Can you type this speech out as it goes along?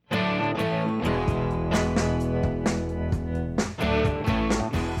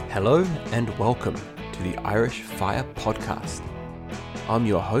Hello and welcome to the Irish Fire Podcast. I'm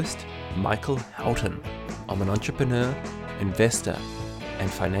your host, Michael Houghton. I'm an entrepreneur, investor,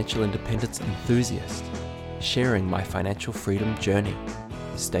 and financial independence enthusiast, sharing my financial freedom journey.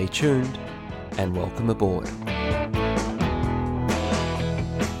 Stay tuned and welcome aboard.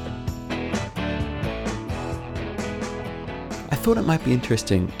 I thought it might be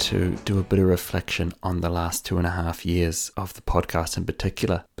interesting to do a bit of reflection on the last 2.5 years of the podcast in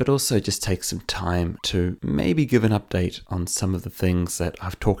particular, but also just take some time to maybe give an update on some of the things that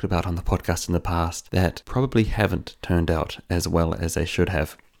I've talked about on the podcast in the past that probably haven't turned out as well as they should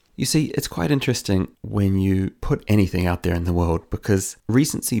have. You see, it's quite interesting when you put anything out there in the world because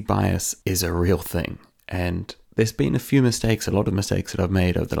recency bias is a real thing, and there's been a lot of mistakes that I've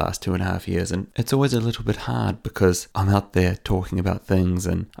made over the last 2.5 years, and it's always a little bit hard because I'm out there talking about things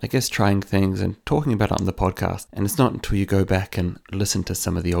and I guess trying things and talking about it on the podcast, and it's not until you go back and listen to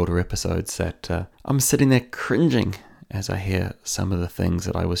some of the older episodes that I'm sitting there cringing as I hear some of the things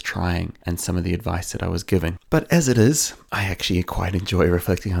that I was trying and some of the advice that I was giving. But as it is, I actually quite enjoy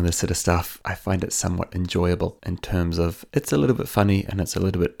reflecting on this sort of stuff. I find it somewhat enjoyable in terms of it's a little bit funny and it's a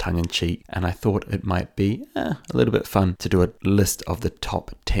little bit tongue-in-cheek, and I thought it might be a little bit fun to do a list of the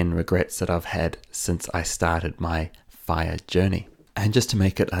top 10 regrets that I've had since I started my fire journey. And just to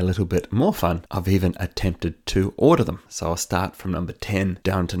make it a little bit more fun, I've even attempted to order them. So I'll start from number 10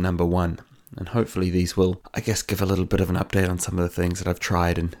 down to number 1. And hopefully these will, I guess, give a little bit of an update on some of the things that I've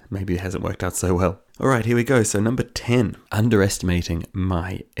tried and maybe it hasn't worked out so well. Alright, here we go. So number 10, underestimating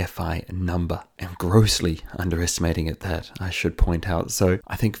my FI number. And grossly underestimating it, that I should point out. So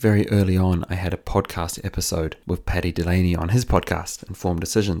I think very early on I had a podcast episode with Paddy Delaney on his podcast, Informed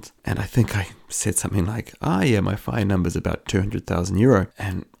Decisions. And I think I said something like, my FI number's about 200,000 euro.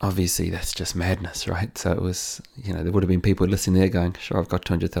 And obviously that's just madness, right? So it was, there would have been people listening there going, sure, I've got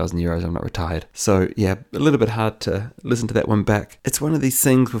 200,000 euros, I'm not retired. So yeah, a little bit hard to listen to that one back. It's one of these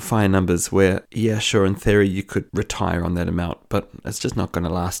things with FI numbers where, sure, in theory you could retire on that amount, but it's just not going to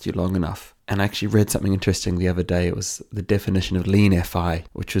last you long enough. And I actually read something interesting the other day. It was the definition of lean FI,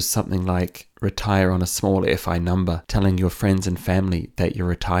 which was something like retire on a small FI number, telling your friends and family that you're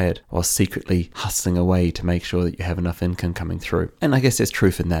retired while secretly hustling away to make sure that you have enough income coming through. And I guess there's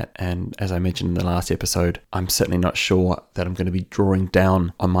truth in that. And as I mentioned in the last episode, I'm certainly not sure that I'm going to be drawing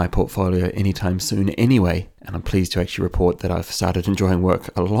down on my portfolio anytime soon anyway. And I'm pleased to actually report that I've started enjoying work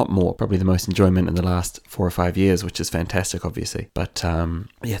a lot more, probably the most enjoyment in the last 4 or 5 years, which is fantastic, obviously. But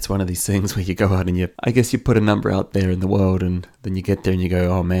it's one of these things where you go out and you put a number out there in the world and then you get there and you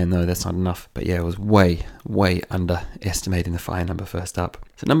go, oh man, no, that's not enough. But yeah, it was way underestimating the FI number first up.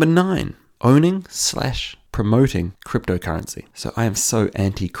 So number 9, owning/promoting cryptocurrency. So I am so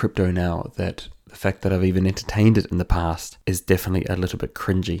anti-crypto now that the fact that I've even entertained it in the past is definitely a little bit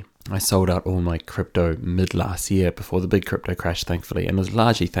cringy. I sold out all my crypto mid last year before the big crypto crash, thankfully, and it was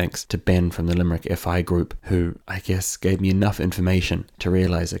largely thanks to Ben from the Limerick FI group, who I guess gave me enough information to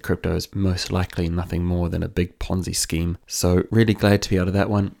realize that crypto is most likely nothing more than a big Ponzi scheme. So really glad to be out of that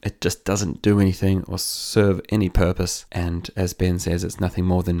one. It just doesn't do anything or serve any purpose, and as Ben says, it's nothing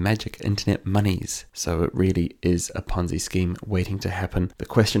more than magic internet monies. So it really is a Ponzi scheme waiting to happen. The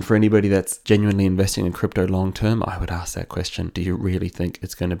question for anybody that's genuinely investing in crypto long term, I would ask that question: do you really think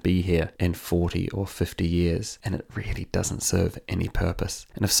it's going to be here in 40 or 50 years? And it really doesn't serve any purpose.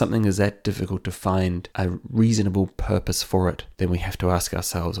 And if something is that difficult to find a reasonable purpose for it, then we have to ask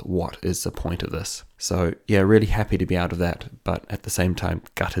ourselves, what is the point of this? So yeah, really happy to be out of that, but at the same time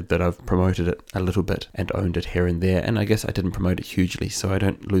gutted that I've promoted it a little bit and owned it here and there. And I guess I didn't promote it hugely, so I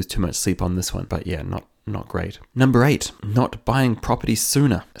don't lose too much sleep on this one. But yeah, not great. Number 8, not buying property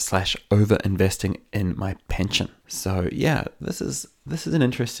sooner / over investing in my pension. So yeah, this is an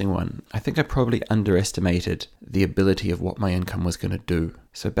interesting one. I think I probably underestimated the ability of what my income was going to do.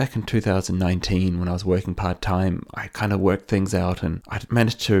 So back in 2019, when I was working part-time, I kind of worked things out and I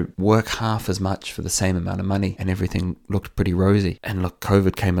managed to work half as much for the same amount of money and everything looked pretty rosy. And look,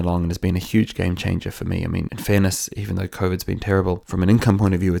 COVID came along and has been a huge game changer for me. I mean, in fairness, even though COVID's been terrible, from an income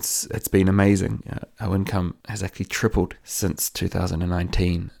point of view, it's been amazing. Our income has actually tripled since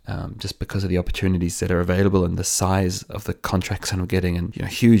 2019, just because of the opportunities that are available and the size of the contracts I'm getting, and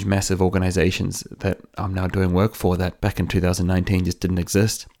huge, massive organizations that I'm now doing work for that back in 2019 just didn't exist.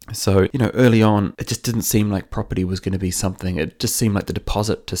 So, early on, it just didn't seem like property was going to be something. It just seemed like the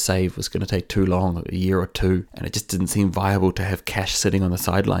deposit to save was going to take too long, a year or two, and it just didn't seem viable to have cash sitting on the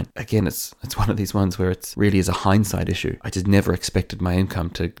sideline. Again, it's one of these ones where it's really is a hindsight issue. I just never expected my income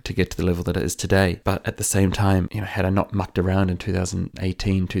to get to the level that it is today. But at the same time, had I not mucked around in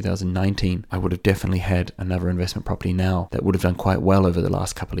 2018, 2019, I would have definitely had another investment property now that would have done quite well over the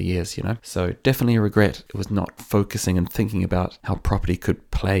last couple of years, So definitely a regret. It was not focusing and thinking about how property could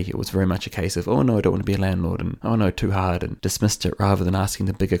play. It was very much a case of, oh no, I don't want to be a landlord, and oh no, too hard, and dismissed it rather than asking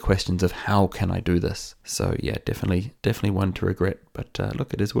the bigger questions of how can I do this. So yeah, definitely one to regret. But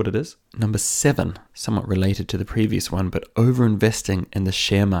look, it is what it is. Number 7, somewhat related to the previous one, but over-investing in the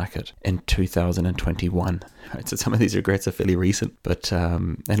share market in 2021. Right, so some of these regrets are fairly recent, but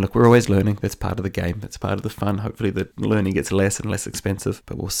and look, we're always learning. That's part of the game. That's part of the fun. Hopefully the learning gets less and less expensive,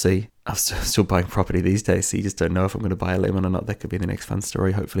 but we'll see. I'm still buying property these days, so you just don't know if I'm going to buy a lemon or not. That could be the next fun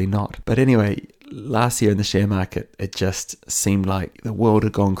story. Hopefully not. But anyway, last year in the share market, it just seemed like the world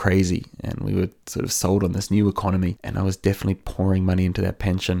had gone crazy and we were sort of sold on this new economy, and I was definitely pouring money into that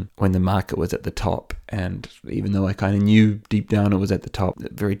pension when the market was at the top. And even though I kind of knew deep down it was at the top,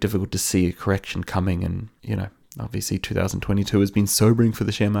 very difficult to see a correction coming. And obviously 2022 has been sobering for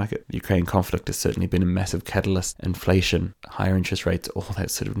the share market. The Ukraine conflict has certainly been a massive catalyst. Inflation, higher interest rates, all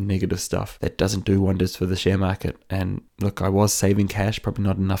that sort of negative stuff that doesn't do wonders for the share market. And look, I was saving cash, probably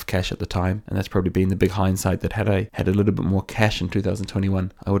not enough cash at the time, and that's probably been the big hindsight, that had I had a little bit more cash in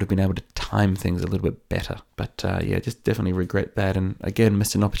 2021, I would have been able to time things a little bit better. But just definitely regret that, and again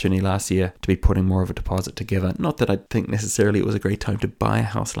missed an opportunity last year to be putting more of a deposit together. Not that I think necessarily it was a great time to buy a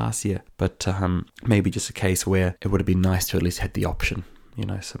house last year, but maybe just a case where it would have been nice to at least had the option.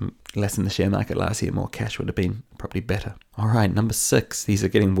 Some less in the share market last year, more cash would have been probably better. All right, number 6. These are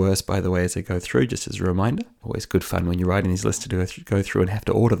getting worse, by the way, as I go through, just as a reminder. Always good fun when you're writing these lists to go through and have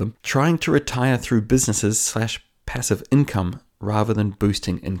to order them. Trying to retire through businesses / passive income rather than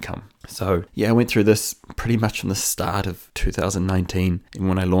boosting income. So yeah, I went through this pretty much from the start of 2019. And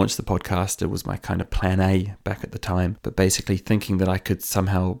when I launched the podcast, it was my kind of plan A back at the time. But basically thinking that I could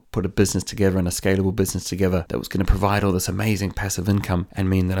somehow put a business together and a scalable business together that was going to provide all this amazing passive income and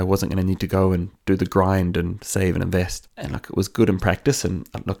mean that I wasn't going to need to go and do the grind and save and invest. And look, it was good in practice. And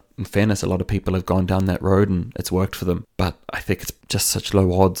look, in fairness, a lot of people have gone down that road and it's worked for them. But I think it's just such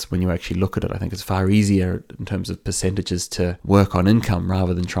low odds when you actually look at it. I think it's far easier in terms of percentages to work on income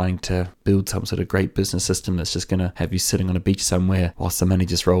rather than trying to build some sort of great business system that's just going to have you sitting on a beach somewhere whilst the money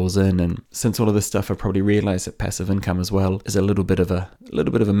just rolls in. And since all of this stuff, I probably realized that passive income as well is a little bit of a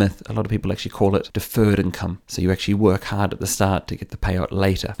myth. A lot of people actually call it deferred income. So you actually work hard at the start to get the payout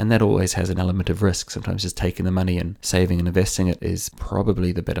later. And that always has an element of risk. Sometimes just taking the money and saving and investing it is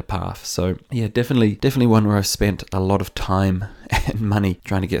probably the better path. So yeah, definitely one where I've spent a lot of time and money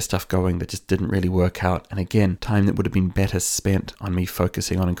trying to get stuff going that just didn't really work out. And again, time that would have been better spent on me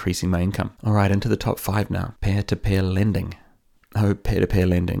focusing on increasing my income. All right, into the top 5 now. Peer-to-peer lending. Oh, peer-to-peer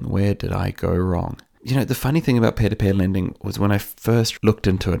lending. Where did I go wrong? The funny thing about peer-to-peer lending was when I first looked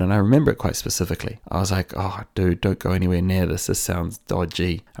into it, and I remember it quite specifically, I was like, oh, dude, don't go anywhere near this. This sounds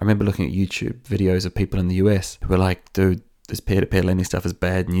dodgy. I remember looking at YouTube videos of people in the US who were like, dude, this peer-to-peer lending stuff is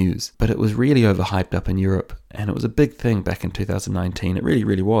bad news. But it was really overhyped up in Europe, and it was a big thing back in 2019. It really,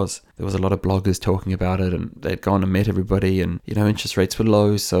 really was. There was a lot of bloggers talking about it, and they'd gone and met everybody, and interest rates were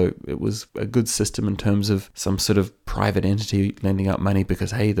low, so it was a good system in terms of some sort of private entity lending out money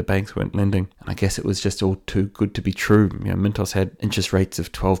because, hey, the banks weren't lending. And I guess it was just all too good to be true. Mintos had interest rates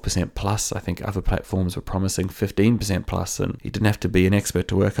of 12% plus. I think other platforms were promising 15% plus, and you didn't have to be an expert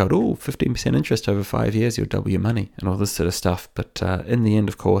to work out, 15% interest over 5 years, you'll double your money, and all this sort of stuff. But in the end,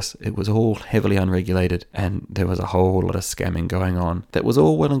 of course, it was all heavily unregulated, and there was a whole lot of scamming going on. That was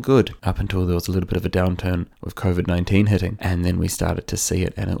all well and good up until there was a little bit of a downturn with COVID-19 hitting, and then we started to see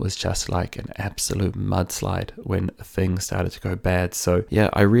it, and it was just like an absolute mudslide when things started to go bad. So yeah,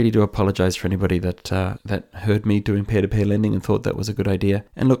 I really do apologize for anybody that heard me doing peer-to-peer lending and thought that was a good idea.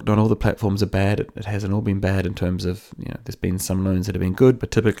 And look, not all the platforms are bad. It hasn't all been bad in terms of, there's been some loans that have been good,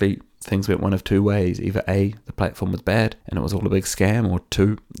 but typically things went one of two ways. Either A, the platform was bad and it was all a big scam, or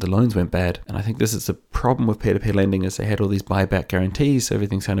 2, the loans went bad. And I think this is the problem with peer-to-peer lending, is they had all these buyback guarantees, so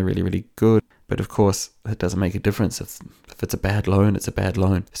everything sounded really, really good. But of course, it doesn't make a difference. If it's a bad loan, it's a bad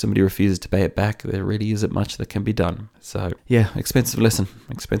loan. If somebody refuses to pay it back, there really isn't much that can be done. So yeah, expensive lesson.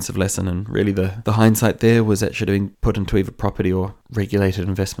 And really the hindsight there was that should have been put into either property or regulated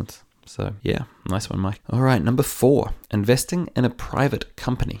investments. So yeah, nice one, Mike. All right, number 4, investing in a private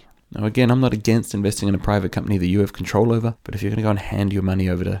company. Now again, I'm not against investing in a private company that you have control over, but if you're going to go and hand your money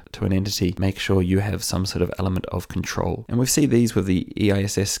over to an entity, make sure you have some sort of element of control. And we see these with the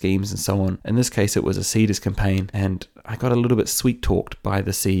EISS schemes and so on. In this case, it was a Seedrs campaign, and I got a little bit sweet talked by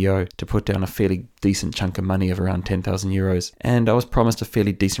the CEO to put down a fairly decent chunk of money of around 10,000 euros. And I was promised a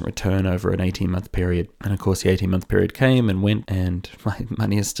fairly decent return over an 18-month period. And of course, the 18-month period came and went, and my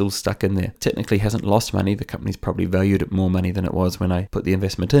money is still stuck in there. Technically hasn't lost money. The company's probably valued at more money than it was when I put the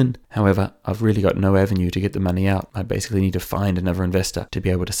investment in. However, I've really got no avenue to get the money out. I basically need to find another investor to be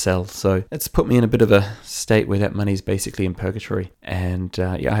able to sell. So it's put me in a bit of a state where that money's basically in purgatory. And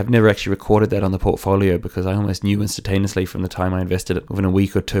I have never actually recorded that on the portfolio because I almost knew instantaneously from the time I invested it. Within a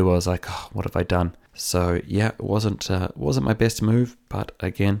week or two, I was like, oh, what have I done? So yeah, it wasn't my best move, but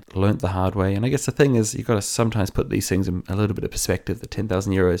again, learnt the hard way. And I guess the thing is, you've got to sometimes put these things in a little bit of perspective. The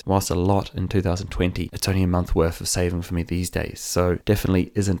 10,000 euros, whilst a lot in 2020, it's only a month worth of saving for me these days. So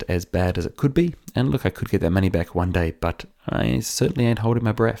definitely isn't as bad as it could be. And look, I could get that money back one day, but I certainly ain't holding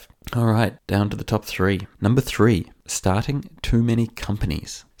my breath. All right, down to the top 3. Number 3, starting too many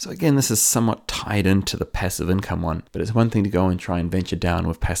companies. So again, this is somewhat tied into the passive income one, but it's one thing to go and try and venture down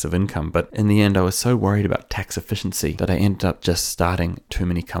with passive income. But in the end, I was so worried about tax efficiency that I ended up just starting too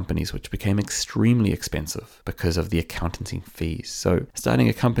many companies, which became extremely expensive because of the accountancy fees. So starting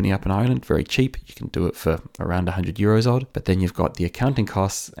a company up in Ireland, very cheap. You can do it for around 100 euros odd, but then you've got the accounting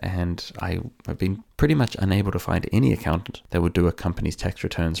costs, and I've been pretty much unable to find any accountant that would do a company's tax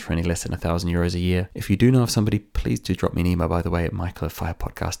returns for any less than 1,000 euros a year. If you do know of somebody, please do drop me an email, by the way, at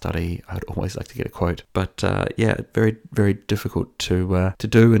michael@firepodcast.ie. I'd always like to get a quote. But very, very difficult to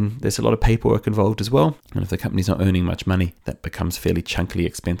do, and there's a lot of paperwork involved as well. And if the company's not earning much money, that becomes fairly chunkily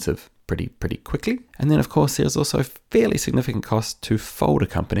expensive pretty quickly. And then of course there's also fairly significant cost to fold a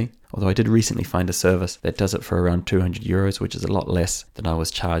company, although I did recently find a service that does it for around 200 euros, which is a lot less than I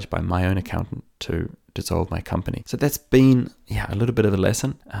was charged by my own accountant to dissolve my company. So that's been a little bit of a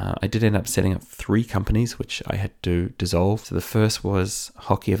lesson. I did end up setting up 3 companies which I had to dissolve. So the first was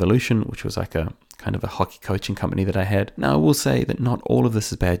Hockey Evolution, which was like a kind of a hockey coaching company that I had. Now I will say that not all of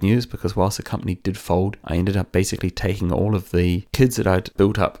this is bad news, because whilst the company did fold, I ended up basically taking all of the kids that I'd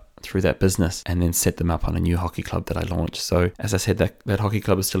built up through that business and then set them up on a new hockey club that I launched. So as I said, that hockey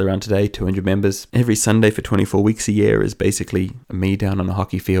club is still around today, 200 members. Every Sunday for 24 weeks a year is basically me down on a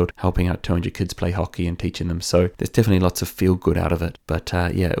hockey field helping out 200 kids play hockey and teaching them. So there's definitely lots of feel good out of it. But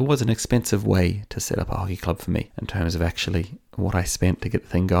it was an expensive way to set up a hockey club for me in terms of actually what I spent to get the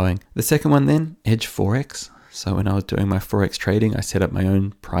thing going. The second one then, Edge Forex. So when I was doing my Forex trading, I set up my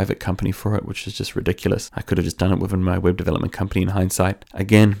own private company for it, which is just ridiculous. I could have just done it within my web development company in hindsight.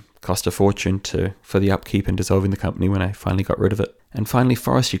 Again, cost a fortune for the upkeep and dissolving the company when I finally got rid of it. And finally,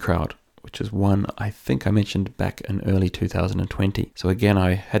 Forestry Crowd, which is one I think I mentioned back in early 2020. So again,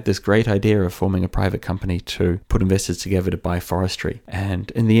 I had this great idea of forming a private company to put investors together to buy forestry. And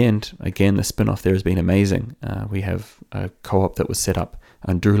in the end, again, the spin-off there has been amazing. We have a co-op that was set up,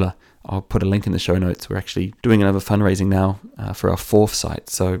 Andrula. I'll put a link in the show notes. We're actually doing another fundraising now for our 4th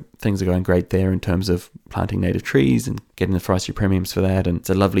site. So things are going great there in terms of planting native trees and getting the forestry premiums for that. And it's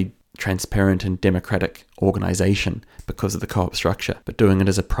a lovely, transparent and democratic organization because of the co-op structure. But doing it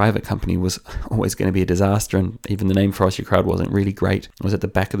as a private company was always going to be a disaster, and even the name Forestry Crowd wasn't really great. It was at the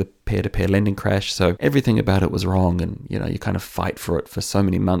back of the peer-to-peer lending crash, so everything about it was wrong, and you kind of fight for it for so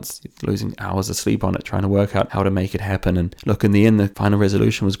many months, losing hours of sleep on it, trying to work out how to make it happen. And look, in the end, the final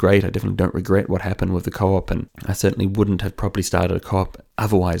resolution was great. I definitely don't regret what happened with the co-op, and I certainly wouldn't have probably started a co-op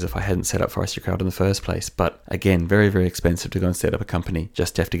otherwise if I hadn't set up Forestry Crowd in the first place. But again, very, very expensive to go and set up a company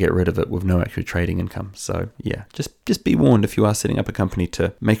just to have to get rid of it with no actual trading income. So yeah, just be warned if you are setting up a company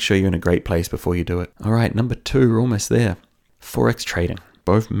to make sure you're in a great place before you do it. All right, number 2, we're almost there. Forex trading,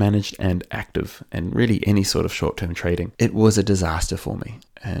 both managed and active, and really any sort of short-term trading. It was a disaster for me,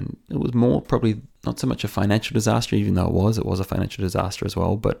 and it was more probably not so much a financial disaster, even though it was a financial disaster as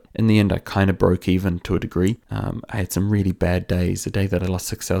well. But in the end, I kind of broke even to a degree. I had some really bad days. The day that I lost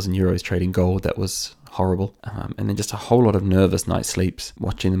 6,000 euros trading gold, that was horrible. And then just a whole lot of nervous night sleeps,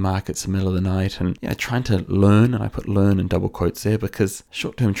 watching the markets in the middle of the night, and trying to learn, and I put learn in double quotes there, because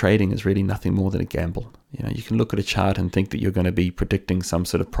short-term trading is really nothing more than a gamble. You can look at a chart and think that you're going to be predicting some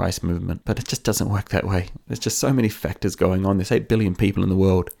sort of price movement, but it just doesn't work that way. There's just so many factors going on. There's 8 billion people in the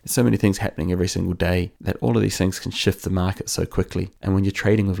world. There's so many things happening every single day that all of these things can shift the market so quickly. And when you're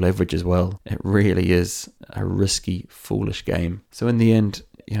trading with leverage as well, it really is a risky, foolish game. So in the end,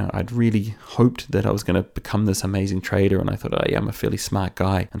 I'd really hoped that I was going to become this amazing trader, and I thought, oh yeah, I'm a fairly smart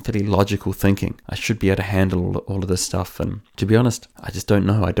guy and fairly logical thinking. I should be able to handle all of this stuff. And to be honest, I just don't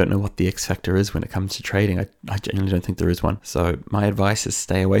know. I don't know what the X factor is when it comes to trading. I genuinely don't think there is one. So my advice is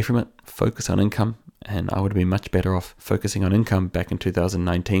stay away from it, focus on income. And I would have been much better off focusing on income back in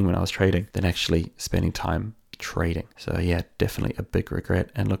 2019 when I was trading than actually spending time trading. So yeah, definitely a big regret.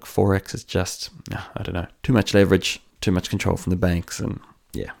 And look, Forex is just, I don't know, too much leverage, too much control from the banks, and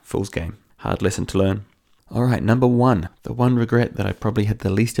yeah, fool's game. Hard lesson to learn. All right, number one, the one regret that I probably had the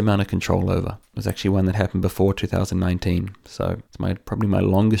least amount of control over was actually one that happened before 2019. So it's probably my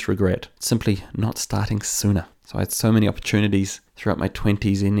longest regret, simply not starting sooner. So I had so many opportunities throughout my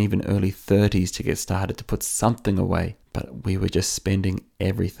 20s and even early 30s to get started, to put something away, but we were just spending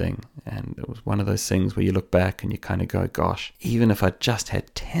everything. And it was one of those things where you look back and you kind of go, gosh, even if I just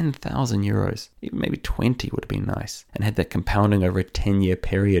had 10,000 euros, even maybe 20 would have been nice, and had that compounding over a 10-year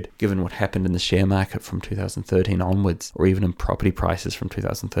period, given what happened in the share market from 2013 onwards, or even in property prices from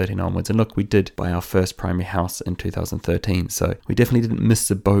 2013 onwards. And look, we did buy our first primary house in 2013, so we definitely didn't miss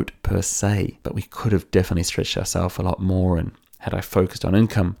the boat per se, but we could have definitely stretched ourselves a lot more. And had I focused on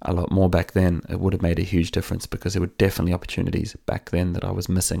income a lot more back then, it would have made a huge difference, because there were definitely opportunities back then that I was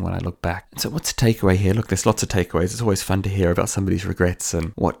missing when I look back. And so what's the takeaway here? Look, there's lots of takeaways. It's always fun to hear about somebody's regrets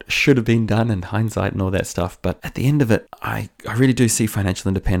and what should have been done in hindsight and all that stuff. But at the end of it, I really do see financial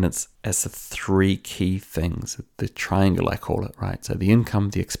independence as the three key things, the triangle I call it, right? So the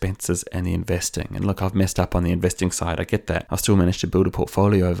income, the expenses, and the investing. And look, I've messed up on the investing side. I get that. I've still managed to build a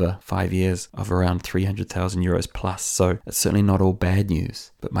portfolio over 5 years of around 300,000 euros plus. So it's certainly not all bad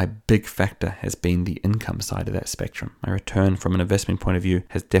news. But my big factor has been the income side of that spectrum. My return from an investment point of view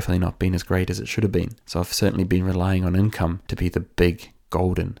has definitely not been as great as it should have been. So I've certainly been relying on income to be the big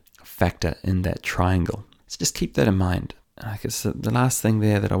golden factor in that triangle. So just keep that in mind. I guess the last thing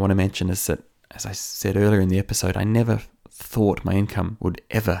there that I want to mention is that, as I said earlier in the episode, I never thought my income would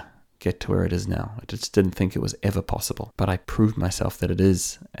ever get to where it is now. I just didn't think it was ever possible. But I proved myself that it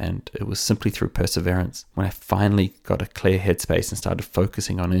is, and it was simply through perseverance. When I finally got a clear headspace and started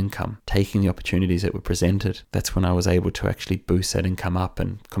focusing on income, taking the opportunities that were presented, that's when I was able to actually boost that income up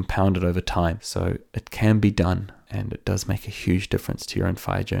and compound it over time. So it can be done. And it does make a huge difference to your own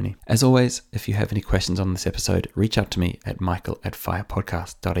FIRE journey. As always, if you have any questions on this episode, reach out to me at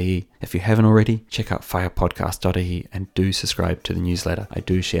michael@firepodcast.ie. If you haven't already, check out firepodcast.ie and do subscribe to the newsletter. I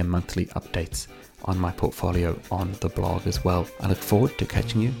do share monthly updates on my portfolio on the blog as well. I look forward to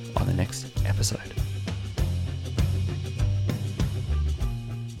catching you on the next episode.